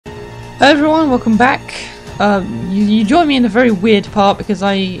Hello everyone, welcome back. You joined me in a very weird part because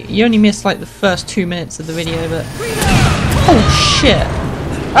you only missed like the first 2 minutes of the video, but oh shit,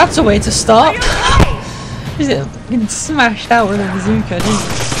 that's a way to start. Is it getting smashed out with a bazooka?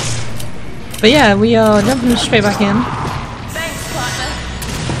 Jesus. But yeah, we are jumping straight back in. Thanks, partner.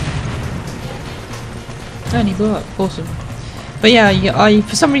 And he blew up, awesome. But yeah,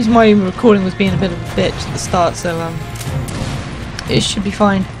 for some reason my recording was being a bit of a bitch at the start, so it should be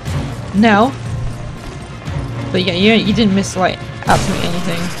fine now. But yeah, you didn't miss like absolutely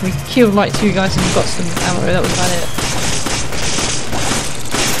anything. We killed like 2 guys and got some ammo, that was about it.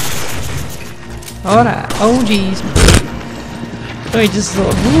 Alright, oh jeez. So he just sort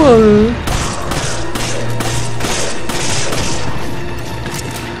of, whoa.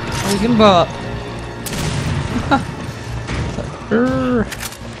 Oh, we can blow up. Oh!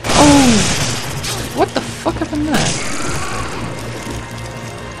 What the fuck happened there?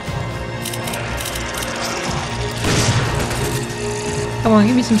 Come on,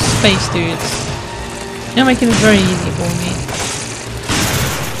 give me some space, dudes. You're making this very easy for me.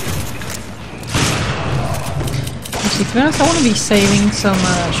 Actually, to be honest, I want to be saving some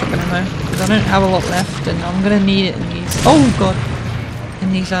shotgun ammo because I don't have a lot left, and I'm gonna need it in these. Oh god,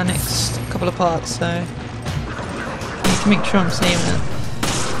 in these next couple of parts. So I need to make sure I'm saving it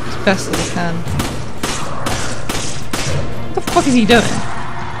as best as I can. What the fuck is he doing?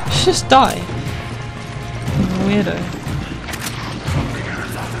 He should just die. He's a weirdo.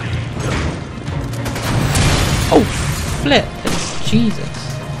 Oh, flip! Jesus.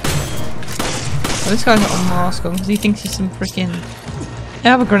 Oh, this guy's got a mask on because he thinks he's some freaking. I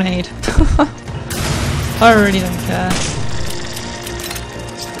have a grenade. I really don't care.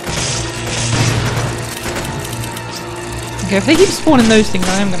 Okay, if they keep spawning those things,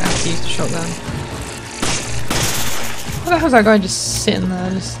 I am going to have to use the shotgun. What the hell's that guy just sitting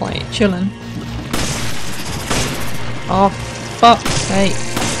there, just like chilling? Oh, fuck's sake.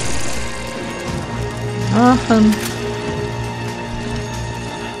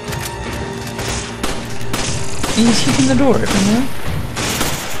 He's keeping the door open there.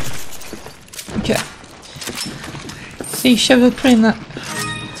 Okay. See, Shiver putting that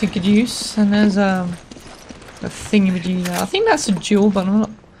to good use, and there's a thingy there. I think that's a jewel, but I'm not.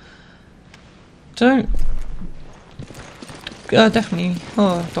 Don't. Definitely.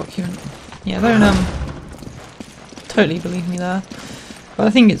 Oh, document. Yeah, don't totally believe me there, but I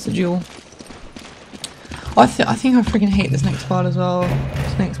think it's a jewel. I think I freaking hate this next part as well.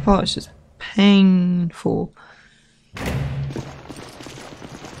 This next part is just painful.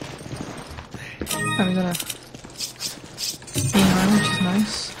 Oh, we got a which is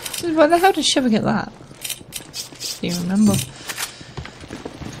nice. Where the hell did Shiver get that? Do you remember?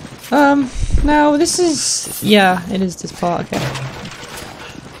 Now this is it is this part. Okay,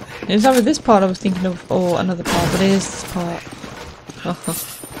 it was either this part I was thinking of or another part, but it is this part. Oh,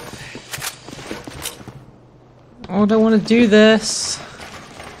 I don't want to do this.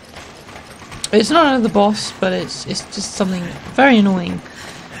 It's not another boss, but it's just something very annoying.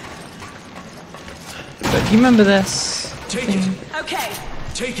 But do you remember this thing? Okay.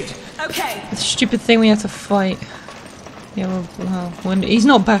 Take it. Okay. The stupid thing we had to fight. Yeah, well, when he's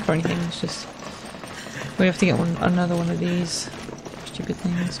not back or anything. It's just we have to get another one of these stupid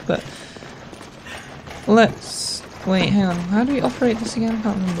things. But let's wait. Hang on. How do we operate this again? I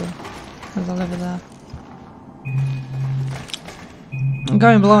can't remember. There's a lever there. I'm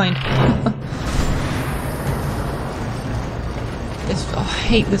going blind. I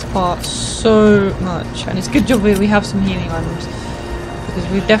hate this part so much, and it's a good job we have some healing items because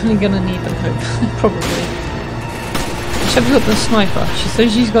we're definitely gonna need them. Probably. She's got the sniper, so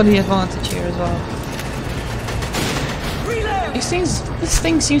she's got the advantage here as well. This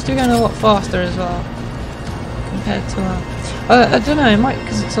thing seems to be going a lot faster as well compared to I don't know. It might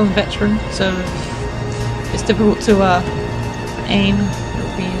because it's on veteran, so it's difficult to aim.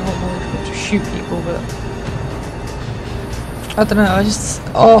 It'll be a lot more difficult to shoot people, but I don't know.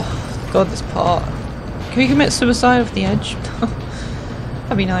 Oh god, this part. Can we commit suicide off the edge?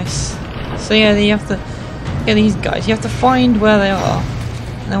 That'd be nice. So yeah, you have to get these guys. You have to find where they are,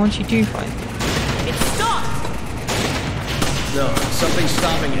 and then once you do find them, It's stopped. No, something's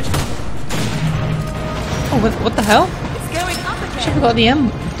stopping it. oh, what the hell? It's going up again. Should have got the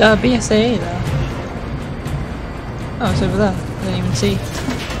BSAA there. Oh, it's over there. I didn't even see.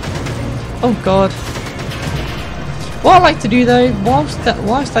 Oh god. What I like to do though, whilst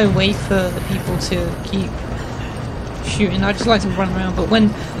I wait for the people to keep shooting, I just like to run around, but when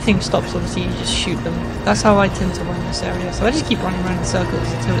the thing stops, obviously you just shoot them. That's how I tend to run this area, so I just keep running around in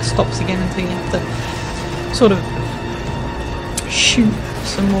circles until it stops again, until you have to sort of shoot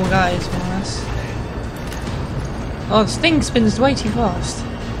some more guys more or less. Oh, this thing spins way too fast.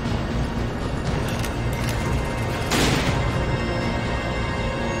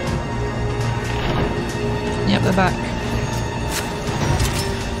 Yep, they're back.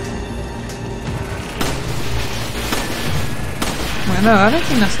 Well, no, I don't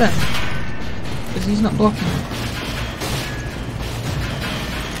think that's them. Because he's not blocking it.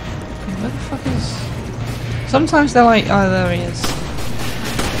 Where the fuck is... Sometimes they're like... Oh, there he is.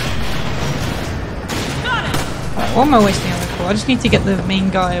 Alright, what am I wasting ammo for? I just need to get the main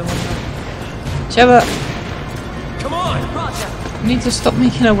guy or whatnot. Whichever... Come on, Roger. We need to stop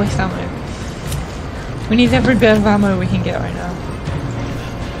making her waste ammo. We need every bit of ammo we can get right now.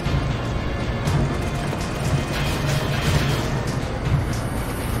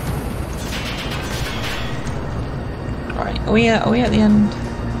 Right, are we at the end?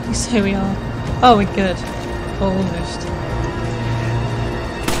 You say we are. Oh, we're good. Almost.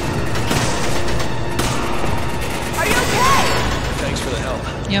 Are you okay? Thanks for the help.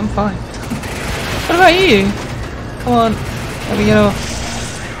 Yeah, I'm fine. What about you? Come on, let me get off.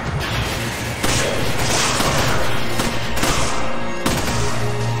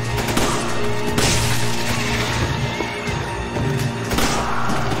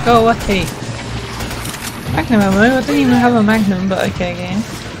 Go away. Magnum ammo? I don't even have a magnum, but okay, game.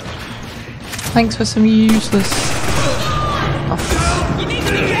 Thanks for some useless... Oh. You need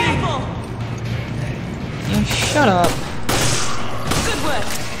to be careful. Yeah, shut up. Good work.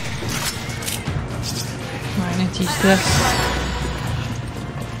 Right, I need to use this.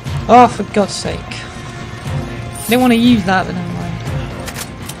 Oh, for God's sake. I didn't want to use that, but never mind.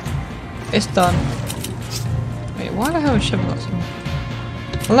 It's done. Wait, why the hell should I have got some?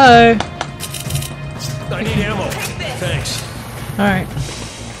 Hello? I need ammo. Thanks. Alright.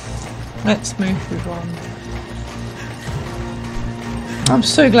 Let's move on. I'm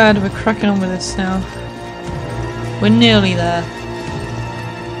so glad we're cracking on with this now. We're nearly there.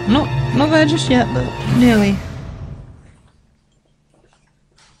 Not there just yet, but nearly.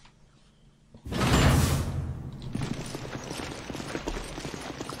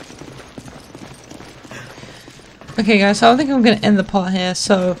 Okay guys, so I think I'm going to end the part here,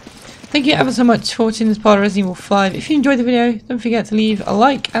 so thank you ever so much for watching this part of Resident Evil 5. If you enjoyed the video, don't forget to leave a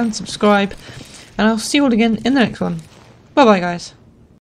like and subscribe, and I'll see you all again in the next one. Bye bye guys.